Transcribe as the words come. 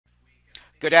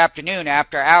Good afternoon,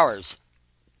 after hours.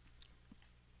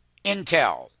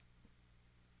 Intel.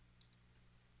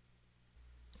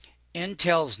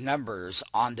 Intel's numbers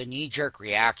on the knee-jerk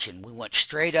reaction, we went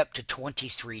straight up to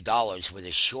 $23 where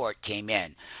the short came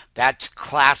in. That's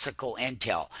classical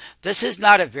Intel. This is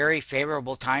not a very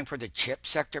favorable time for the chip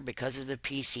sector because of the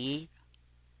PC,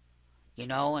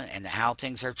 and how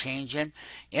things are changing.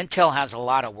 Intel has a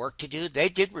lot of work to do. They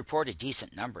did report a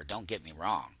decent number, don't get me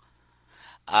wrong.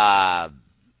 Uh,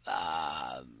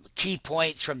 uh, Key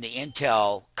points from the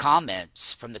Intel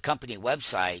comments from the company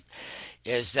website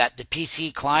is that the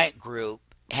PC client group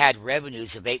had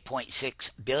revenues of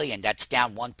 8.6 billion. That's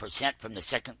down 1% from the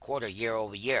second quarter year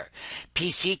over year.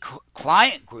 PC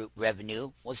client group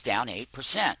revenue was down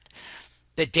 8%.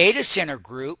 The data center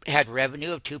group had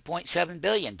revenue of 2.7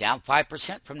 billion, down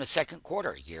 5% from the second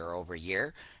quarter year over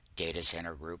year. Data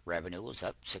center group revenue was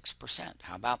up 6%.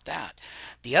 How about that?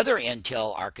 The other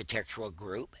Intel architectural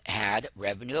group had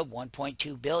revenue of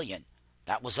 1.2 billion.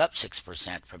 That was up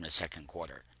 6% from the second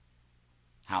quarter.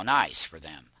 How nice for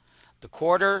them. The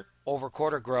quarter over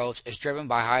quarter growth is driven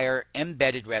by higher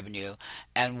embedded revenue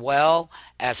and well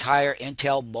as higher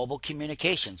Intel Mobile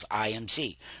Communications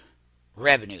IMC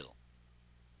revenue.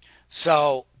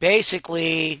 So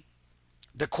basically,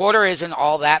 the quarter isn't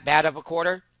all that bad of a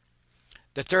quarter.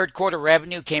 The third quarter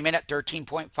revenue came in at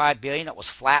 13.5 billion. It was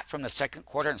flat from the second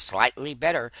quarter and slightly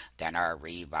better than our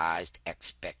revised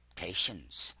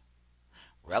expectations.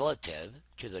 Relative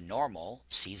to the normal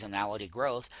seasonality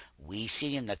growth we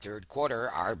see in the third quarter,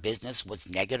 our business was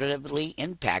negatively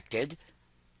impacted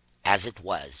as it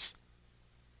was.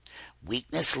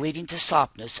 Weakness leading to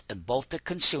softness in both the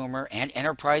consumer and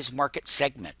enterprise market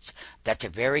segments. That's a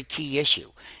very key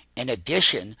issue. In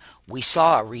addition, we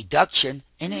saw a reduction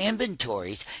in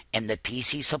inventories in the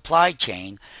PC supply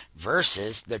chain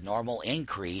versus the normal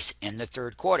increase in the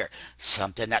third quarter.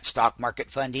 Something that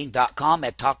StockMarketFunding.com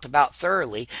had talked about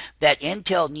thoroughly, that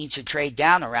Intel needs to trade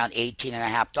down around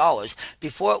 $18.50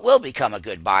 before it will become a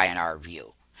good buy in our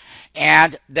view.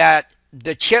 And that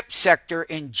the chip sector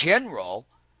in general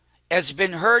has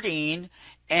been hurting,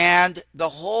 and the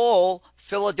whole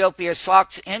Philadelphia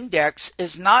Stocks Index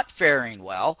is not faring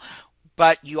well,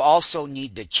 but you also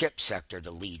need the chip sector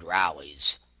to lead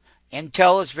rallies.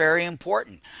 Intel is very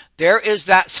important. There is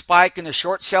that spike and the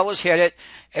short sellers hit it.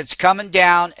 It's coming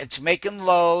down. It's making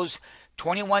lows.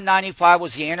 21.95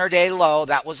 was the intraday low.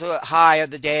 That was the high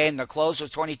of the day, and the close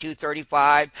was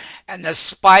 22.35. And the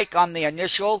spike on the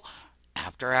initial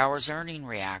after hours earning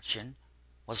reaction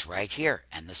was right here,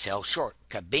 and the sell short,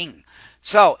 kabing.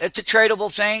 So it's a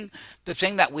tradable thing. The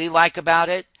thing that we like about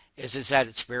it is that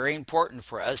it's very important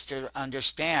for us to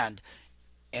understand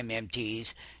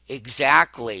MMTs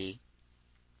exactly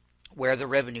where the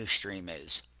revenue stream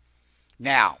is.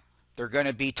 Now, they're going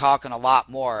to be talking a lot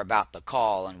more about the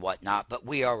call and whatnot, but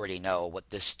we already know what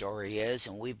this story is,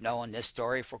 and we've known this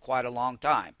story for quite a long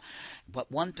time.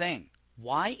 But one thing,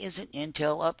 why isn't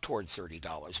Intel up toward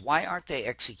 $30? Why aren't they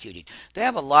executing? They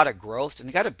have a lot of growth, and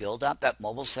they got to build up that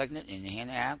mobile segment and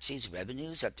enhance these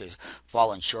revenues that they're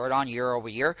falling short on year over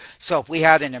year. So if we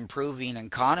had an improving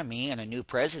economy and a new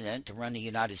president to run the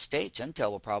United States,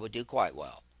 Intel will probably do quite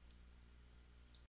well.